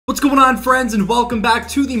What's going on, friends, and welcome back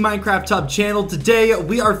to the Minecraft Hub channel. Today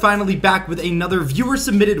we are finally back with another viewer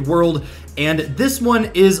submitted world, and this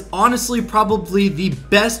one is honestly probably the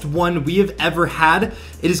best one we have ever had.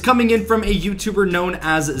 It is coming in from a YouTuber known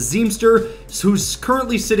as Zeemster, who's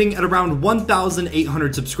currently sitting at around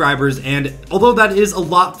 1,800 subscribers, and although that is a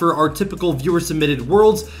lot for our typical viewer submitted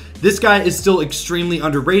worlds, this guy is still extremely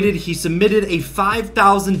underrated. He submitted a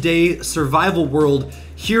 5,000 day survival world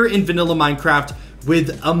here in vanilla Minecraft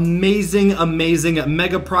with amazing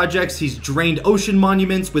mega projects. He's drained ocean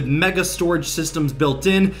monuments with mega storage systems built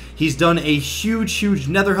in. He's done a huge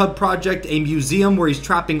nether hub project, a museum where he's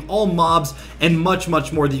trapping all mobs, and much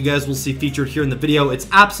more that you guys will see featured here in the video. It's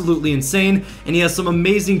absolutely insane, and he has some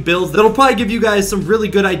amazing builds that'll probably give you guys some really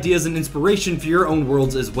good ideas and inspiration for your own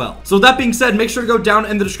worlds as well. So with that being said, make sure to go down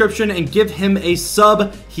in the description and give him a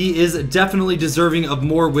sub. He is definitely deserving of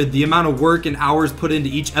more with the amount of work and hours put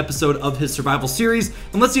into each episode of his survival series.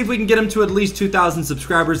 And let's see if we can get him to at least 2,000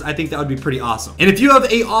 subscribers. I think that would be pretty awesome. And if you have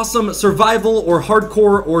a awesome survival or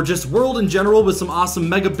hardcore or just world in general with some awesome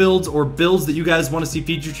mega builds or builds that you guys want to see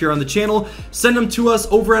featured here on the channel, send them to us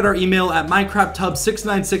over at our email at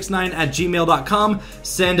minecrafthub6969@gmail.com.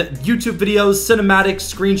 Send YouTube videos,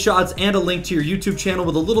 cinematics, screenshots, and a link to your YouTube channel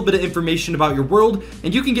with a little bit of information about your world,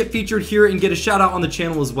 and you can get featured here and get a shout out on the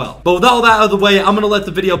channel as well. But with all that out of the way, I'm going to let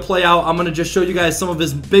the video play out. I'm going to just show you guys some of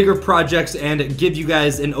his bigger projects and give you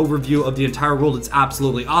guys an overview of the entire world. It's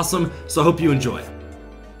absolutely awesome, so I hope you enjoy.